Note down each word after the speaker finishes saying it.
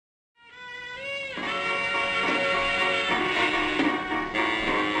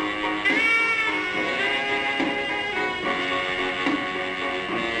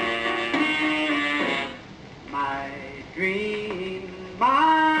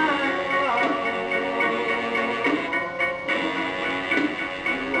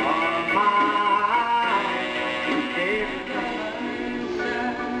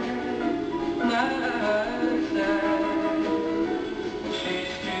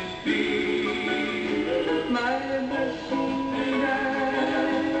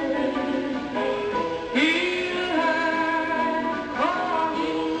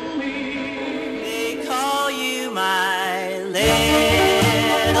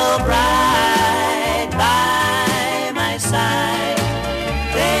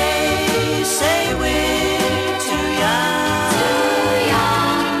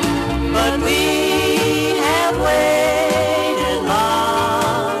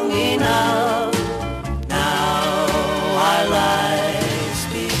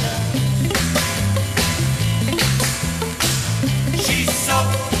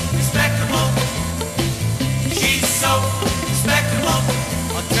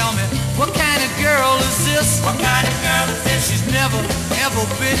What kind of girl is this? She's never, ever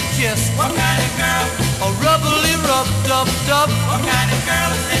been kissed. What kind of girl? A rubbly rub dub dub. What kind of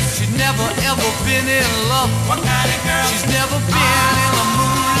girl is this? She's never, ever been in love. What kind of girl? She's never been in the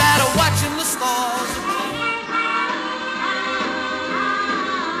moonlight or watching the stars.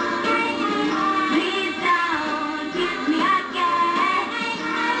 Please don't kiss me again.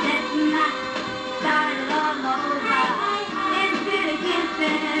 Let's not start it all over. Instead of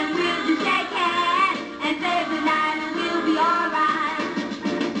kissing, we'll just shake hands and say goodnight and we'll be alright.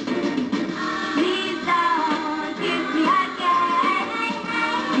 Please don't kiss me again.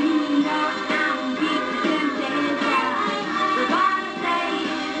 You know I'm deep in temptation. We're gonna say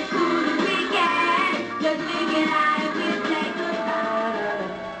it as cool as we can. Just thinking I will take a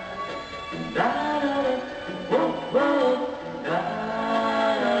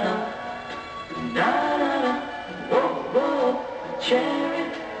cherry,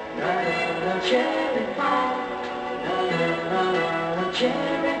 cherry pie,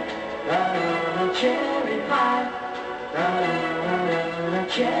 cherry, cherry pie,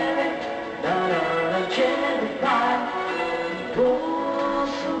 cherry, cherry pie, oh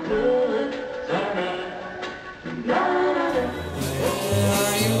so good. Where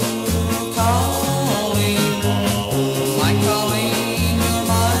are you calling? My Colleen, you're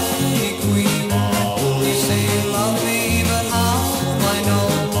my queen. You say you love me, but how do I know?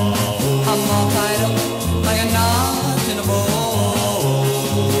 I'm all tied up like a knot in a bow.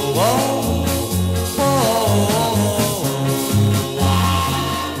 Whoa,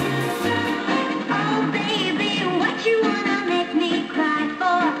 Oh baby, what you wanna make me cry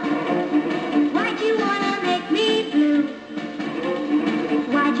for? Why'd you wanna make me blue?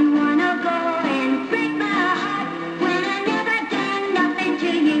 Why'd you wanna go and break my heart when I never done nothing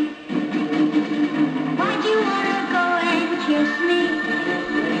to you? Why'd you wanna go and kiss me?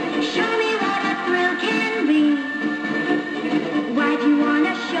 Show me what a thrill can be. Why'd you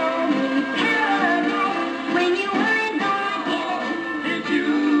wanna show me paradise when you weren't gonna give it to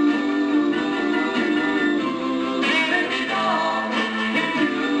me?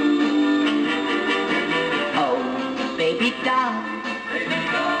 Oh, baby doll,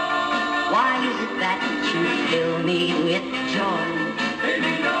 why is it that you fill me with joy?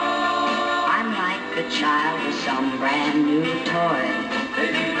 I'm like a child with some brand new toy.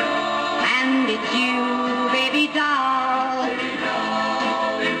 And it's you, baby doll.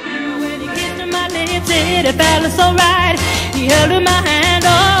 When he kissed my lips, it felt so right. He held my hand,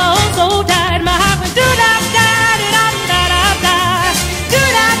 oh, so tight. My heart went do-da-da-da-da-da-da-da,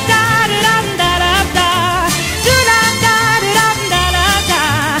 do-da-da-da-da-da-da-da, do-da-da-da-da-da-da-da.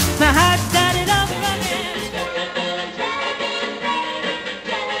 My heart started up running.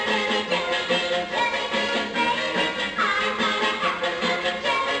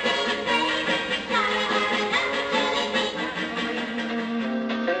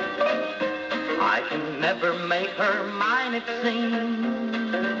 I can never make her mine, it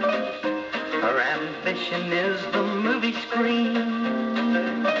seems. Her ambition is the movie screen.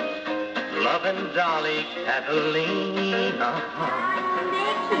 Loving Dolly Catalina.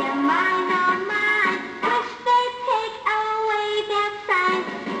 Make him mine, oh mine. Wish they'd take away that sign.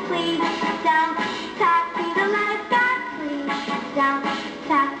 Please don't talk to the lifeguard. Please don't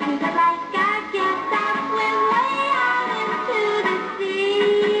talk to the lifeguard. Yes, I'll swim way out into the sea.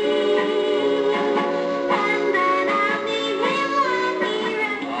 And then I'll leave him when he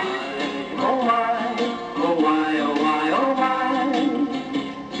rests. Oh why, oh why, oh why, oh why.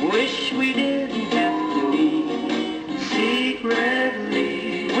 Wish we didn't have to meet secretly.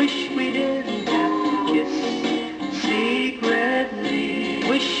 Wish we didn't have to kiss secretly.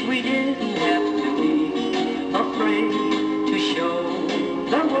 Wish we didn't have to be afraid to show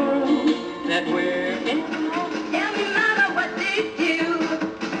the world that we're in. Tell me, mama, what do you do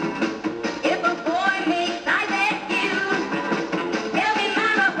if a boy makes eyes at you? Tell me,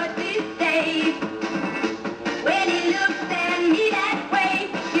 mama, what do you say when he looks at me that way?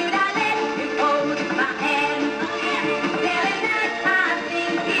 Should I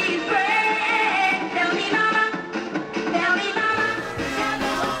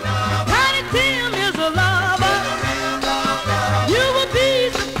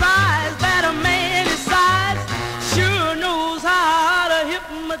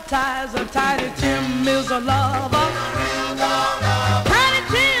Tiny Tim is a lover. Tiny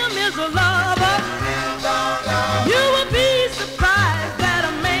Tim is a lover. You will be surprised that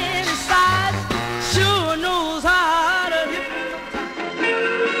a man his size sure knows how to hit.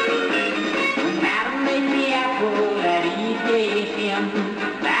 Madam made me apple that he gave him.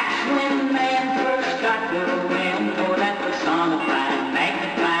 That's when man first got to him. Oh, that personified,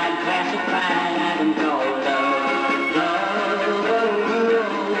 magnified, classified, and called love.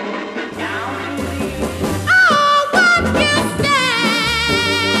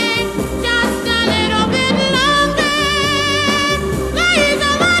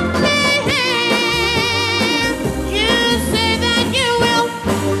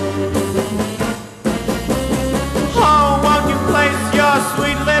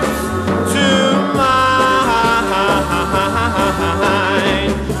 Sweet lips to mine.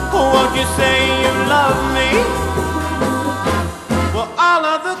 Won't you say